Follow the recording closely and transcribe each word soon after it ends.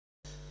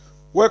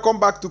Welcome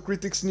back to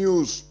Critics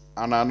News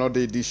and another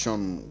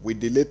edition with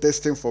the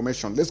latest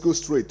information. Let's go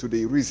straight to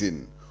the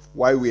reason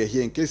why we are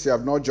here. In case you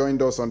have not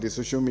joined us on the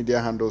social media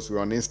handles, we're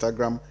on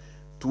Instagram,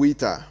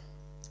 Twitter,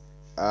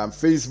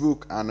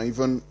 Facebook, and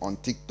even on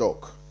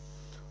TikTok.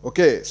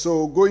 Okay,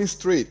 so going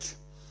straight,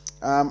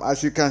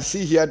 as you can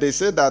see here, they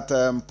say that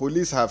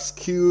police have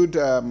killed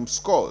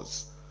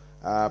scores.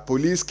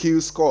 Police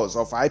killed scores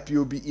of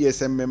IPOB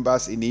ESM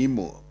members in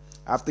Imo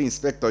after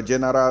Inspector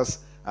General's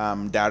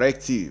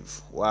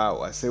directive.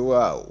 Wow, I say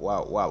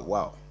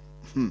wow.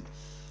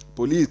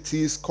 Police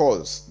kill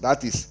scores.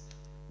 That is,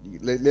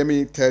 let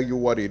me tell you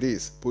what it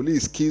is.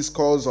 Police kill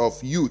scores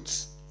of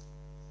youths,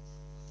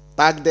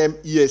 tag them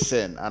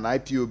ESN and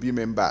IPOB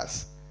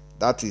members.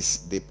 That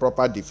is the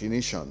proper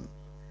definition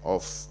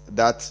of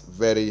that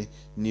very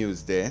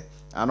news there.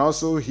 And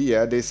also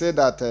here they say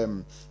that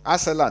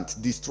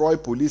assailant destroy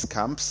police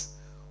camps,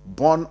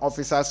 burn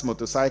officers'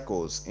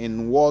 motorcycles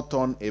in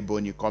war-torn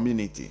Ebonyi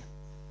community.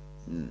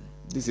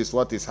 This is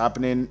what is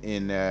happening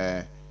in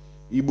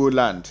Igbo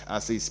land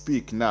as I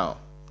speak now.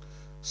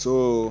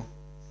 So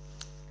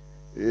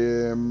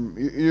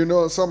you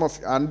know, some of,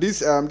 and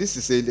this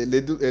is a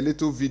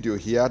little video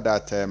here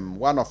that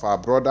one of our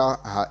brother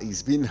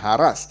is being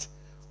harassed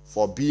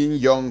for being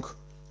young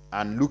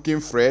and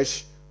looking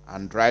fresh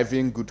and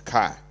driving good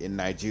car in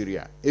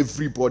Nigeria.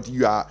 Everybody,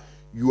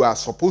 you are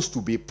supposed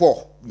to be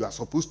poor, you are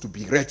supposed to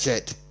be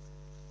wretched.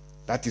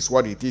 That is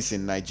what it is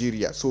in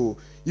Nigeria. So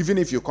even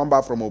if you come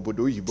back from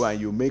Obodo Oyibo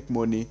and you make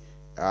money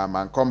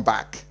and come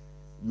back,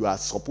 you are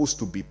supposed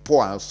to be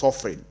poor and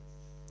suffering.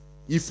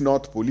 If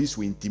not, police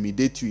will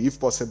intimidate you. If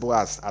possible,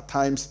 as at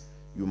times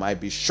you might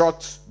be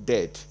shot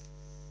dead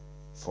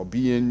for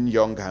being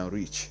young and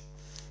rich.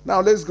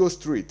 Now let's go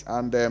straight,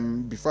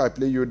 and before I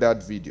play you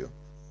that video,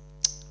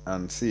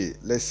 and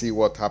let's see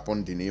what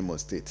happened in Imo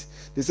State.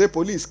 They say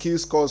police kill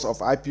scores of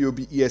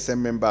IPOB ESM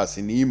members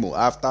in Imo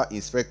after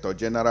Inspector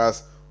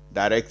General's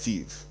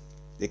directive.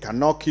 They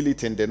cannot kill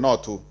it in the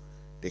north.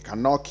 They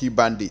cannot kill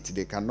bandits.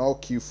 They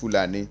cannot kill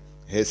Fulani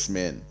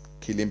herdsmen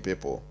killing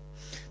people.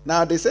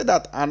 Now they say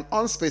that an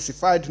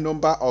unspecified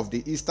number of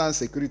the Eastern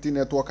Security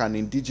Network and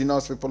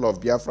indigenous people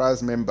of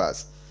Biafra's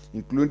members,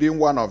 including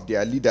one of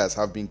their leaders,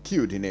 have been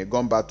killed in a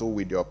gun battle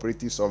with the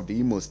operatives of the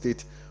Imo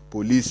State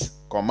Police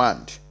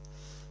Command.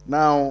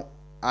 Now,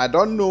 I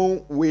don't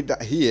know whether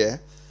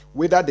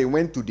they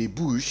went to the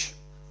bush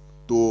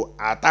to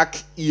attack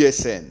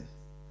ESN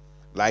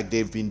like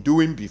they've been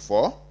doing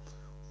before,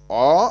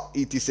 or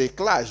it is a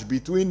clash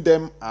between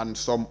them and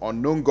some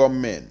unknown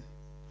gunmen.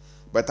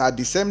 But at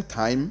the same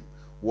time,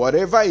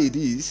 whatever it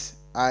is,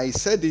 I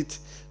said it,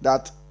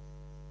 that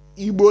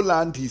Igbo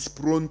land is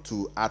prone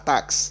to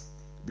attacks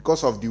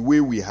because of the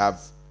way we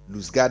have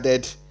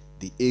loose-guarded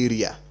the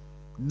area.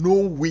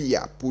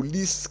 Nowhere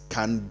police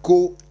can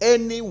go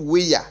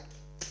anywhere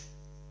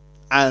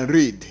and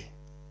raid,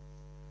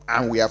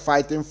 and we are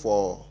fighting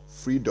for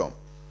freedom.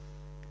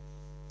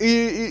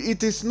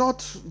 It is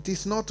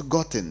not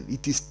gotten,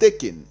 it is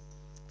taken.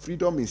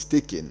 Freedom is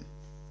taken.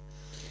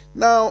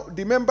 Now,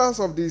 the members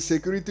of the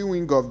security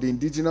wing of the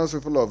indigenous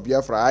people of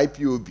Biafra,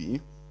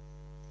 IPOB,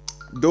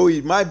 though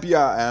it might be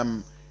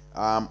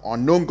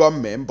unknown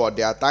gunmen, but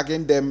they are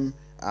tagging them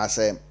as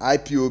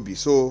IPOB.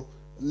 So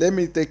let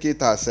me take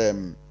it as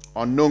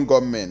unknown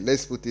gunmen.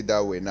 Let's put it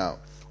that way now.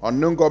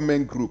 Unknown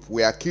gunmen group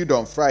were killed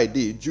on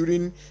Friday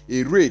during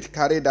a raid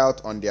carried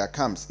out on their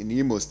camps in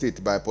Imo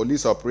State by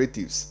police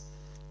operatives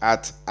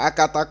at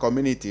Akata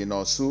community in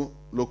Osu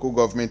local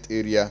government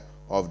area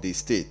of the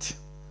state.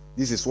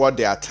 This is what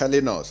they are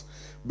telling us.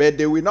 But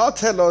they will not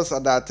tell us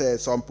that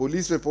some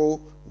police people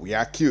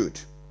were killed.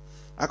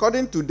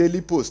 According to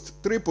Daily Post,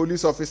 3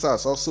 police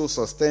officers also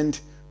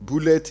sustained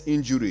bullet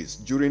injuries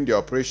during the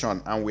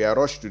operation and were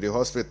rushed to the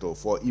hospital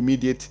for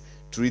immediate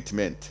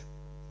treatment.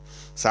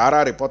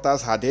 Sahara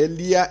reporters had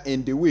earlier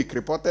in the week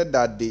reported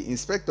that the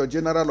Inspector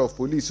General of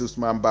Police,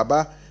 Usman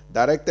Baba,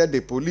 directed the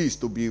police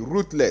to be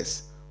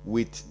ruthless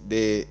with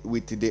the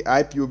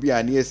IPOB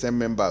and ESM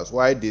members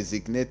while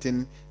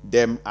designating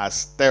them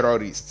as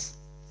terrorists.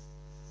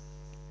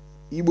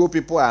 Igbo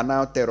people are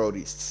now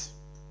terrorists,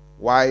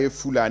 while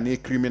Fulani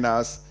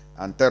criminals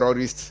and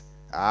terrorists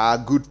are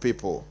good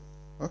people.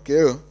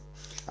 Okay.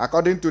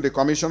 According to the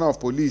Commissioner of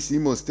Police,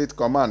 Imo State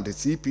Command,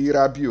 CP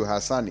Rabiu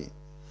Hassani,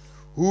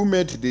 who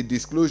made the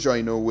disclosure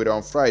in Owerri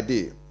on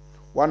Friday,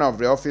 one of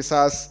the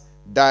officers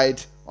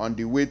died on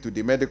the way to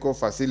the medical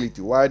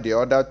facility, while the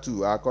other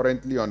 2 are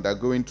currently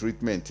undergoing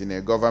treatment in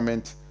a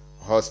government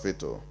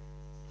hospital.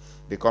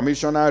 The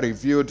commissioner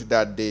revealed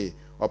that the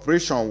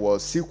operation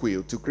was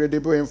sequel to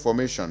credible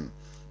information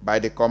by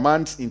the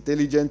command's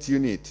intelligence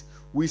unit,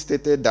 which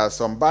stated that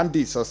some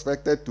bandits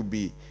suspected to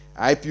be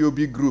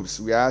IPOB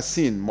groups were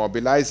seen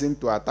mobilizing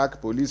to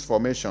attack police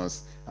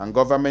formations and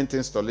government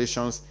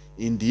installations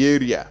in the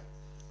area.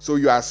 So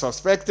you are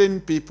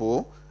suspecting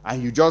people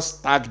and you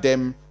just tag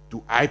them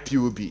to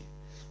IPOB.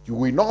 You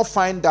will not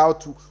find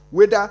out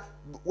whether,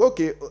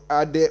 okay,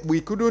 we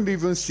couldn't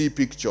even see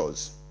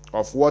pictures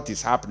of what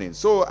is happening.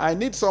 So I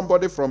need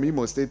somebody from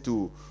Imo State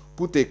to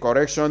put a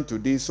correction to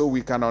this so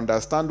we can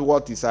understand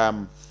what is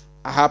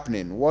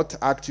happening, what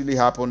actually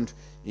happened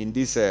in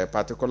this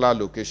particular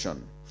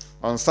location.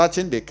 On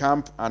searching the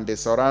camp and the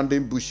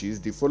surrounding bushes,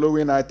 the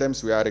following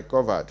items were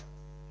recovered.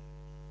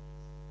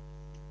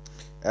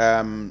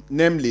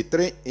 Namely,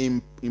 3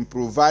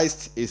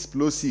 improvised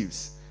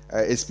explosive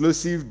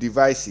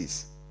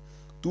devices,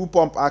 2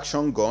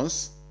 pump-action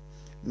guns,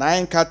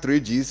 9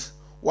 cartridges,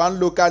 1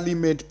 locally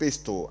made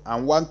pistol,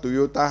 and 1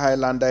 Toyota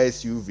Highlander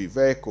SUV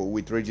vehicle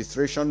with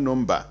registration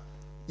number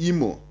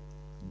IMO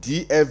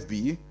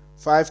DFB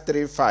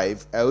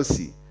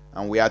 535LC,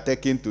 and we are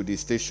taken to the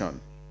station.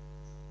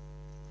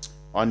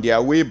 On their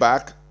way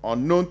back,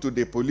 unknown to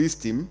the police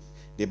team,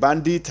 the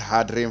bandits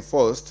had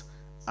reinforced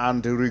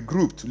and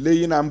regrouped,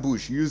 laying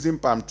ambush using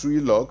palm tree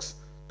logs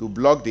to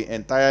block the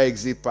entire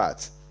exit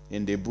path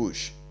in the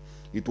bush.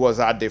 It was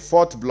at the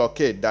 4th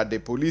blockade that the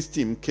police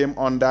team came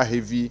under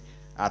heavy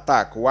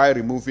attack while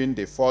removing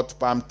the 4th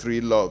palm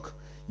tree log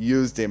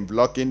used in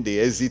blocking the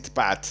exit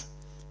path.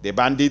 The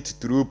bandits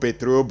threw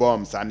petrol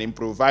bombs and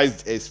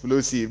improvised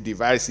explosive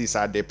devices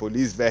at the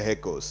police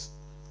vehicles.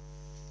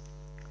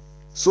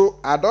 So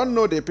I don't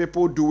know the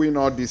people doing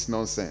all this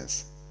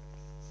nonsense.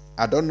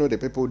 I don't know the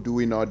people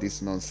doing all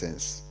this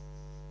nonsense.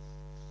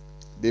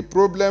 The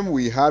problem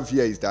we have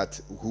here is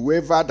that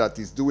whoever that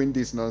is doing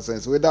this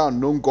nonsense, whether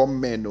unknown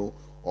gunmen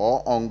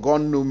or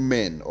ungun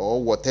men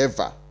or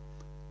whatever,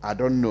 I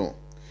don't know.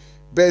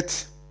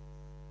 But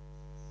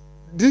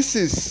this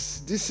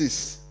is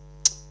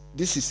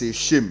a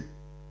shame.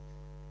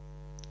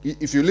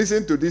 If you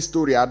listen to this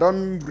story, I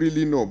don't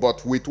really know,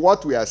 but with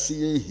what we are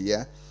seeing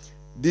here,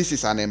 this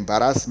is an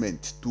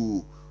embarrassment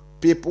to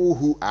people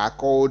who are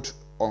called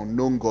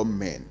unknown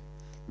gunmen.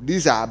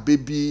 These are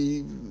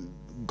baby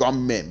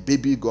gunmen,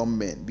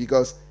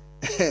 because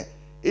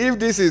if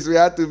this is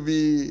where to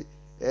be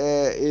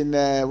in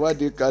what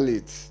do you call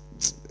it,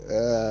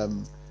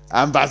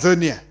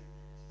 Amazonia,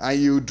 and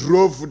you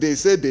drove, they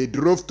say they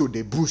drove to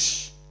the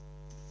bush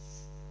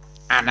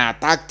and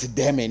attacked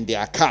them in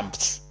their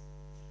camps.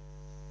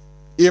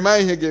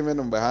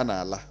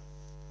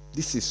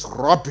 This is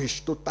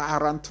rubbish,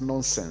 total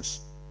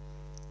nonsense.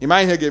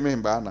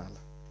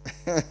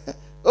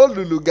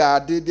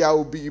 Olulugade, there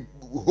will be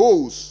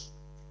holes.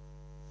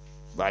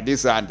 But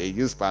this one, they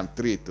use palm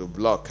tree to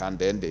block, and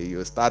then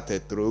they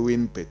started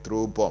throwing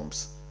petrol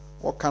bombs.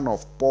 What kind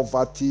of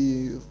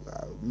poverty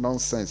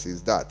nonsense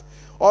is that?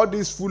 All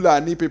these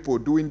Fulani people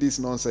doing this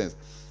nonsense.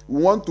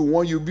 We want to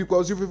warn you,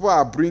 because you people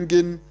are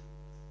bringing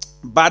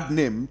bad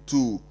name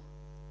to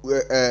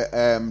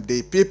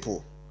the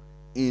people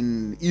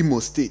in Imo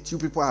State. You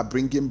people are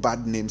bringing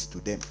bad names to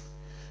them.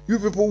 You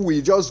people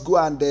will just go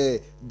and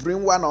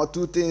bring 1 or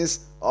 2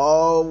 things,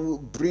 or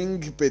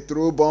bring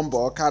petrol bomb,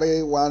 or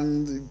carry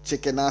 1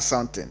 chicken or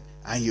something,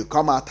 and you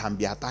come out and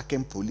be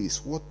attacking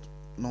police. What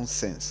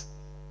nonsense?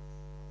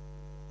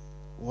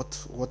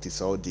 What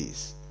is all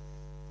this?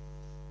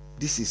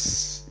 This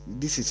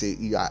is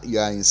you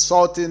are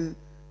insulting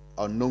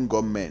unknown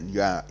gunmen.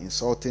 You are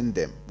insulting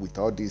them with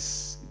all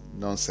this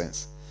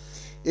nonsense.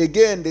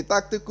 Again, the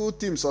tactical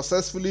team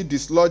successfully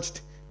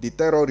dislodged the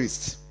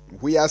terrorists,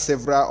 where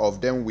several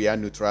of them were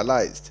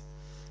neutralized,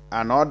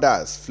 and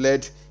others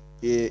fled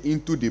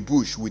into the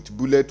bush with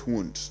bullet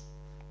wounds.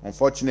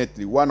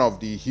 Unfortunately, one of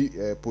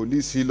the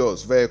police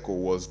healers' vehicle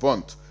was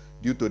burnt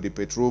due to the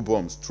petrol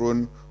bombs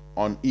thrown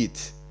on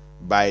it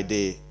by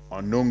the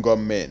unknown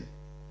gunmen.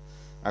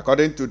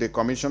 According to the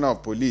Commissioner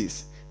of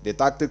Police, the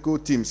tactical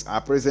teams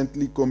are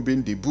presently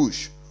combing the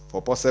bush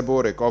for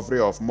possible recovery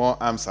of more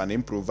arms and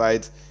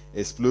improvised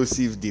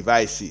explosive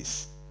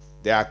devices.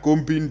 They are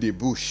combing the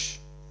bush.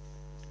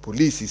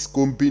 Police is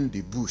combing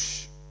the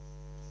bush.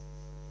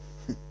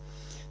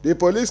 The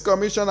police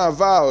commissioner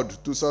vowed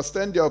to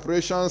sustain the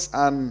operations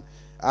and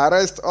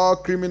arrest all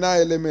criminal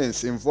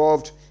elements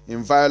involved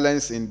in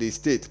violence in the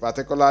state,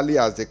 particularly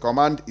as the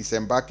command is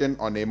embarking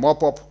on a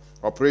mop-up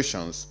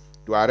operations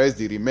to arrest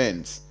the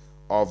remains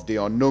of the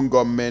unknown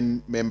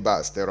government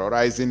members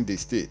terrorizing the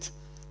state,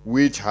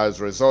 which has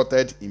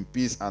resulted in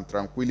peace and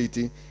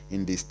tranquility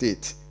in the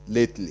state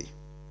lately.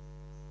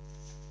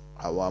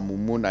 Our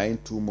mumuna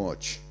ain't too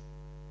much.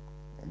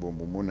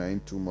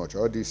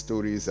 All these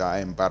stories are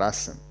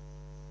embarrassing.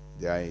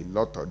 They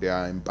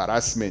are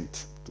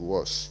embarrassment to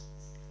us.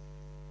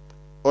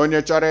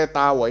 Onye chọrọ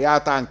ịta awọ ya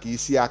ata nke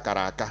isi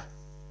akara aka.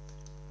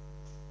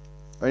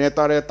 Onye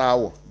chọrọ ịta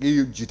awọ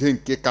gị jide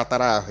nke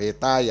katara ahụ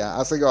ịta ya.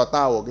 Asị gị ọta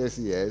awọ gị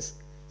si yes.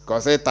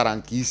 Because ịtara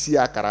nke isi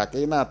akara aka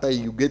ị na-ata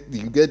you get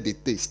the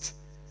taste.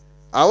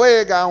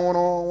 Awe ga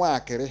nwụrụ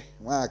nwakịrị.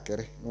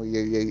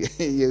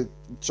 You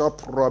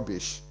chop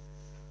rubbish.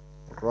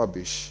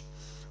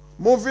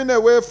 Moving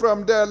away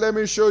from there, let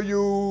me show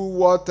you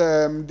what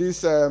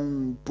these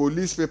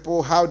police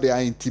people, how they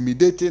are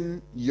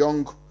intimidating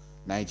young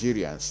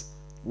Nigerians.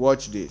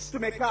 Watch this. To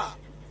Mecca.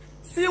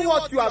 See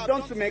what you have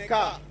done to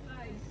Mecca.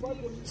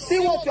 See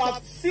what you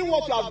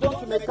have done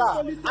to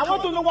Mecca. I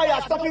want to know why you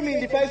are stopping me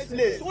in the first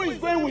place. Who is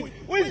going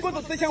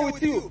to station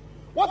with you?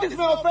 What is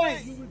my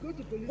offense?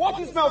 What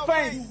is my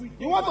offense?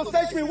 You want to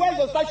search me? Where is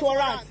your search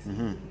warrant?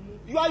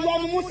 You are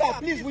Musa,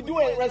 please, with due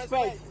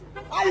respect.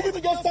 How you people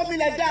just stop me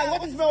like that?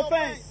 What is my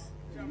offense?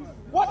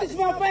 What is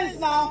my offense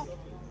now?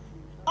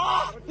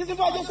 These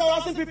people are just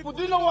harassing people.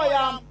 Do you know who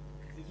I am?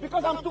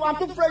 Because I'm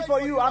too fresh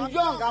for you. I'm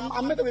young.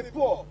 I'm meant to be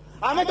poor.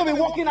 I'm meant to be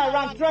walking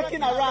around,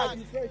 trekking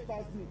around.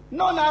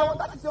 No,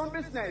 that is your own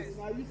business.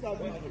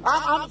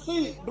 I'm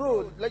see,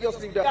 bro. Let's just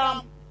leave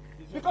that.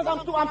 Because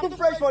I'm too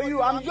fresh for you.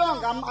 I'm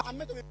young. I'm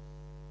meant to be.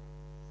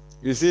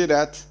 You see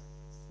that?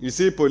 You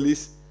see,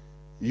 police?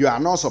 You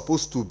are not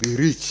supposed to be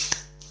rich.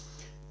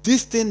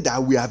 This thing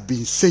that we have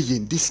been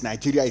saying, this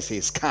Nigeria is a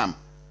scam.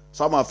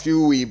 Some of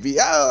you will be,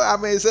 oh,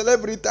 I'm a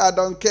celebrity, I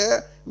don't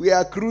care. We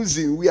are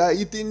cruising, we are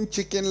eating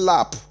chicken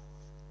lap.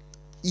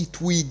 It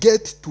will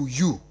get to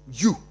you.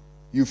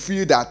 You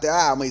feel that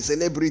I'm a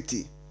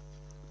celebrity.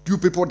 You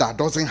people that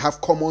doesn't have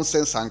common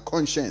sense and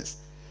conscience.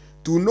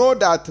 To know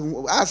that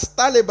as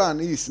Taliban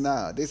is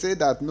now, they say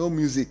that no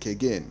music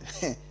again.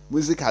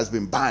 Music has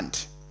been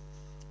banned.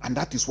 And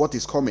that is what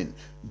is coming.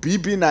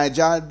 BB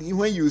Niger,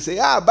 when you say,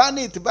 ban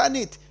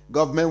it,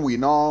 government will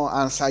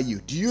not answer you.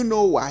 Do you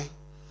know why?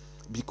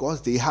 Because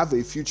they have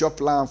a future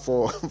plan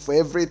for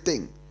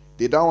everything.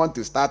 They don't want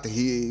to start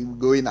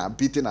going and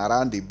beating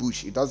around the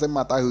bush. It doesn't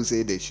matter who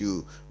say they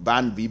should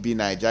ban BB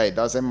Niger. It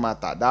doesn't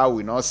matter. That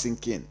will not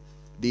sink in.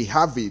 They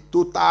have a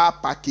total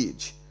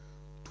package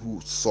to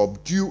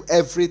subdue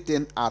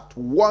everything at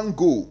one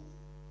go.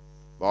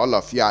 All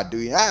of you are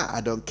doing, I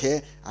don't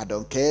care.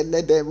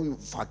 Let them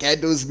forget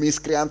those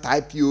miscreant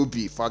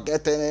IPOB.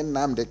 Forget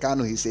Nnamdi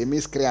Kanu, he's a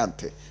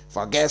miscreant.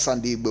 Forget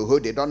Sunday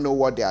Igboho, they don't know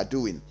what they are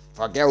doing.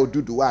 Forget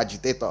Oduduwa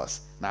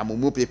agitators,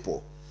 Namumu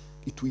people.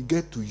 It will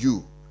get to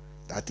you.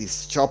 That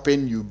is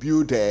chopping. You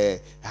build a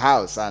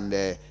house and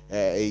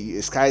a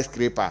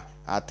skyscraper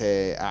at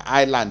an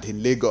island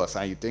in Lagos,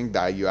 and you think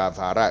that you have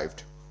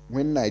arrived.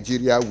 When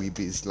Nigeria will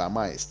be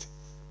Islamized,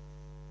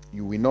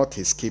 you will not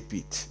escape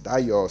it.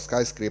 That your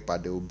skyscraper,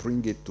 they will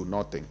bring it to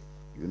nothing.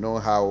 You know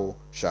how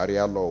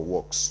Sharia law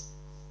works.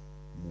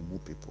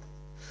 Mumu people.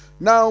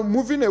 Now,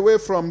 moving away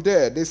from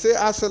there, they say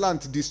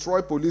Assailant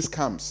destroy police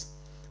camps.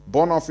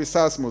 Burn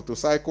officers'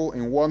 motorcycle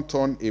in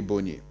one-ton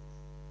Ebonyi.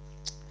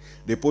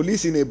 The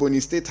police in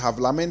Ebonyi State have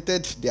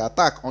lamented the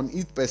attack on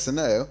its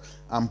personnel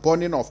and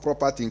burning of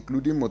property,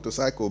 including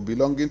motorcycle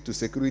belonging to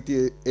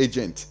security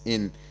agents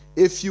in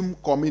Effium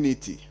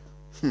community.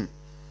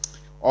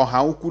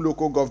 Ohauku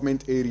local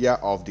government area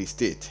of the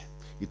state.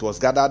 It was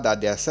gathered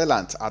that the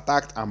assailants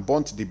attacked and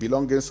burnt the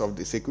belongings of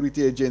the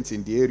security agents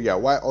in the area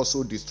while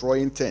also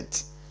destroying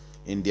tents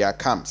in their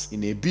camps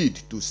in a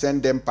bid to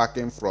send them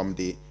packing from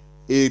the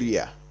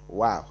area.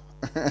 Wow.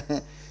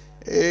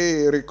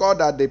 Hey, recall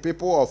that the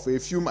people of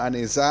Effium and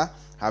Eza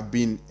have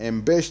been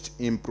embellished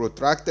in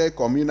protracted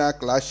communal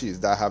clashes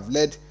that have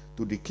led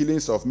to the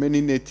killings of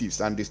many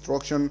natives and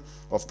destruction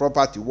of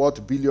property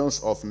worth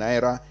billions of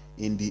naira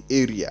in the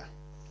area.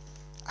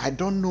 I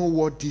don't know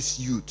what these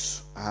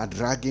youths are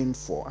dragging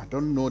for. I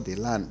don't know the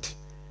land.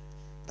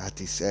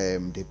 That is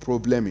the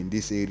problem in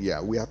this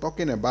area. We are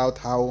talking about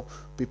how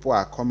people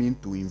are coming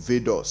to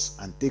invade us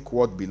and take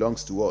what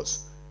belongs to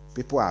us.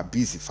 People are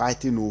busy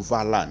fighting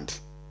over land.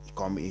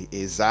 Come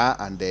Eza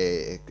and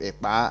the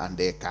Epa and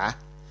the Eka.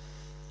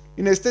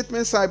 In a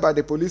statement signed by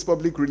the police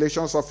public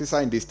relations officer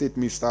in the state,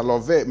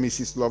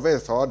 Mrs.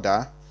 Loveth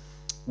Oda,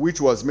 which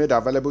was made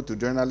available to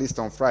journalists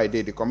on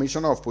Friday, the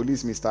Commissioner of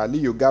Police, Mr. Ali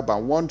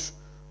Yogaban, warned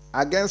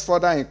against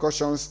further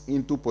incursions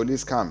into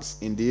police camps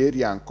in the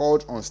area and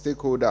called on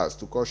stakeholders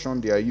to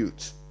caution their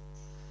youth.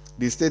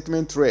 The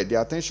statement read,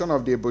 the attention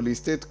of the Ebonyi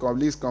State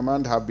Police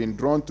Command have been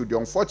drawn to the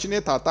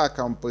unfortunate attack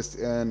on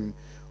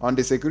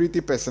the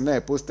security personnel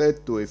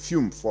posted to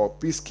Effium for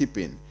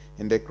peacekeeping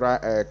in the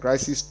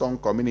crisis-torn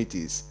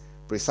communities,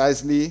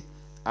 precisely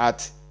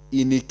at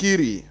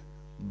Inikiri,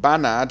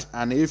 Barnard,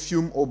 and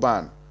Effium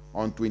Oban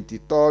on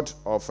 23rd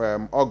of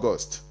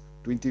August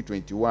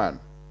 2021.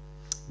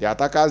 The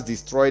attackers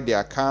destroyed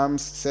their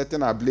camps,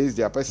 setting ablaze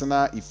their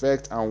personal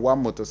effects and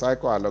one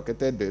motorcycle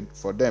allocated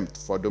for them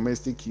for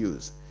domestic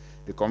use.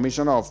 The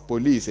Commissioner of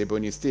Police,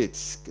 Ebonyi State,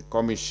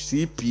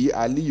 CP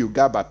Ali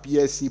Yugaba,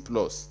 PSC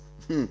Plus.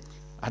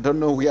 I don't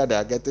know where they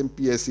are getting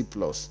PSC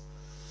Plus.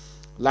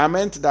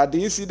 Lament that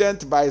the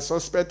incident by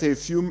suspect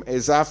Effium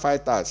Eza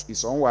fighters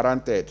is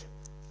unwarranted,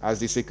 as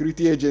the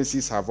security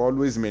agencies have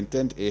always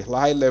maintained a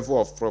high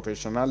level of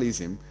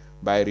professionalism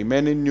by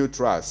remaining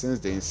neutral since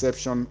the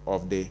inception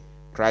of the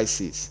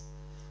crisis.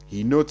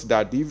 He notes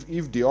that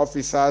if the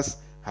officers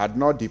had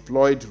not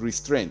deployed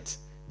restraint,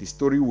 the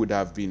story would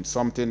have been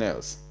something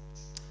else.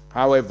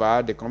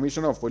 However, the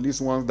Commissioner of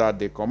Police warns that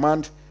the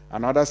command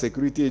and other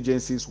security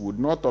agencies would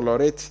not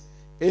tolerate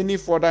any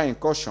further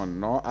incursion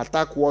nor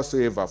attack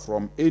whatsoever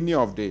from any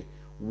of the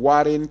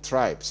warring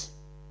tribes,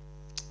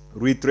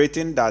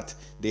 reiterating that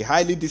the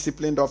highly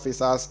disciplined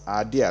officers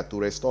are there to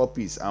restore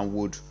peace and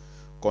would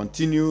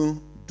continue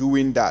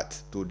doing that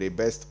to the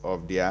best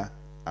of their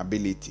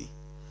ability.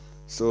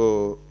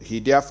 So he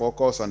therefore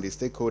calls on the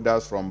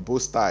stakeholders from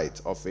both sides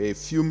of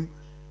Effium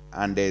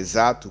and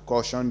Eza to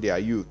caution their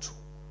youth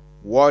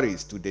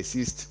worries to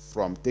desist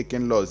from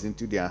taking laws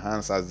into their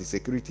hands, as the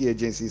security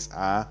agencies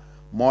are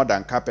more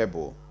than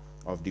capable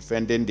of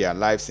defending their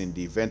lives in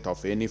the event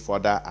of any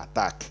further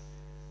attack.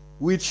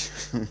 Which,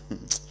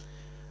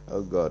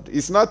 oh God,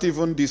 it's not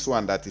even this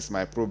one that is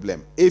my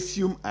problem.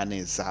 Effium and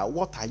Eza,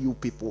 what are you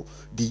people,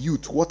 the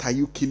youth, what are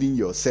you killing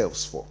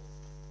yourselves for?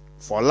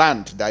 For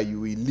land that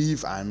you will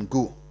leave and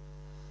go.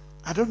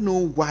 I don't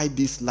know why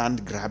this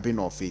land grabbing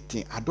of a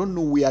thing. I don't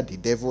know where the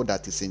devil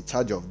that is in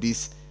charge of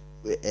this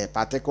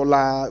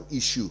particular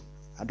issue,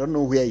 I don't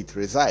know where it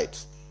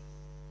resides.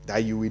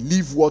 That you will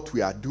leave what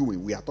we are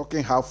doing. We are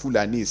talking how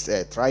Fulani is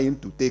trying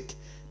to take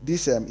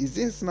this. Is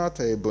this not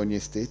Ebonyi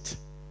State?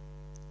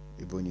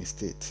 Ebonyi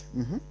State.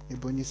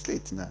 Ebonyi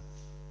State now.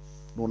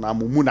 No, na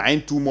mumuna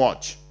ain't too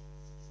much.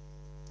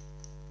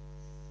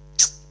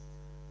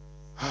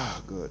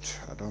 Ah, good.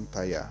 I don't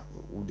tire.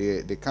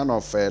 The kind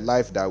of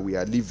life that we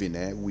are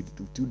living, we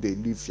do they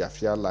live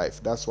fiafia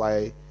life. That's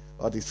why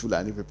all these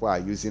Fulani people are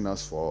using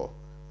us for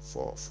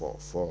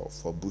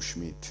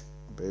bushmeat.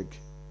 Beg.